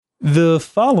The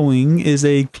following is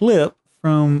a clip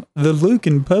from the Luke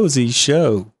and Posey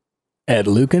show at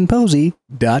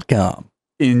lukeandposey.com.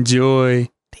 Enjoy.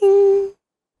 Ding.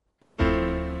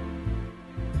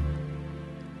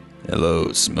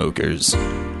 Hello, smokers.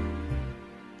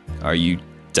 Are you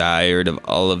tired of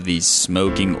all of these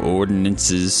smoking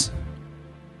ordinances?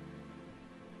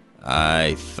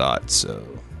 I thought so.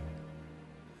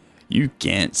 You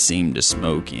can't seem to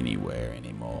smoke anywhere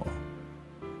anymore.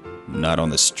 Not on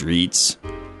the streets.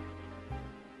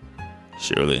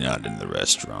 Surely not in the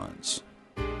restaurants.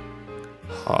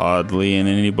 Hardly in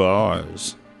any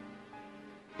bars.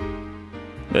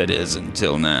 That is,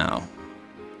 until now.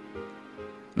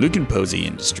 Luke and Posey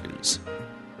Industries,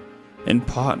 in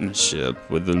partnership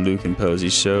with the Luke and Posey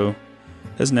Show,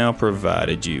 has now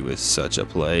provided you with such a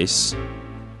place.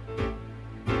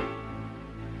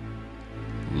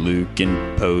 Luke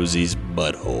and Posey's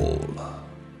Butthole.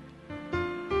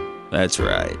 That's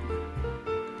right.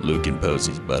 Luke and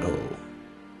Posey's Butthole.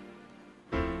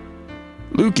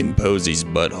 Luke and Posey's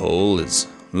Butthole is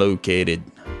located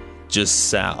just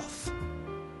south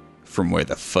from where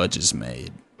the fudge is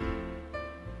made.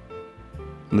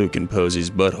 Luke and Posey's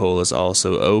Butthole is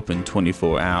also open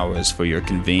 24 hours for your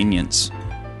convenience.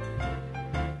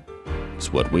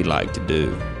 It's what we like to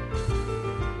do.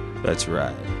 That's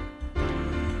right.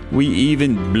 We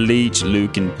even bleach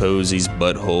Luke and Posey's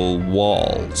Butthole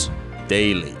walls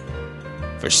daily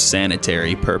for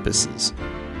sanitary purposes.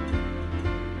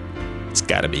 It's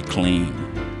gotta be clean.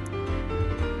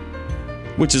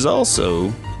 Which is also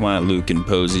why Luke and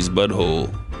Posey's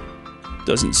Butthole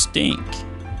doesn't stink.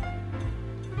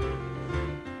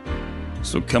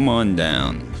 So come on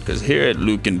down, because here at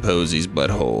Luke and Posey's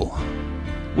Butthole,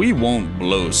 we won't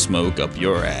blow smoke up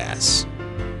your ass.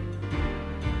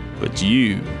 But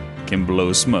you can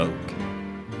blow smoke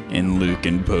in Luke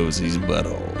and Posey's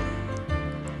Butthole.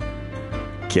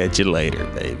 Catch you later,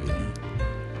 baby.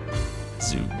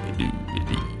 Zoom.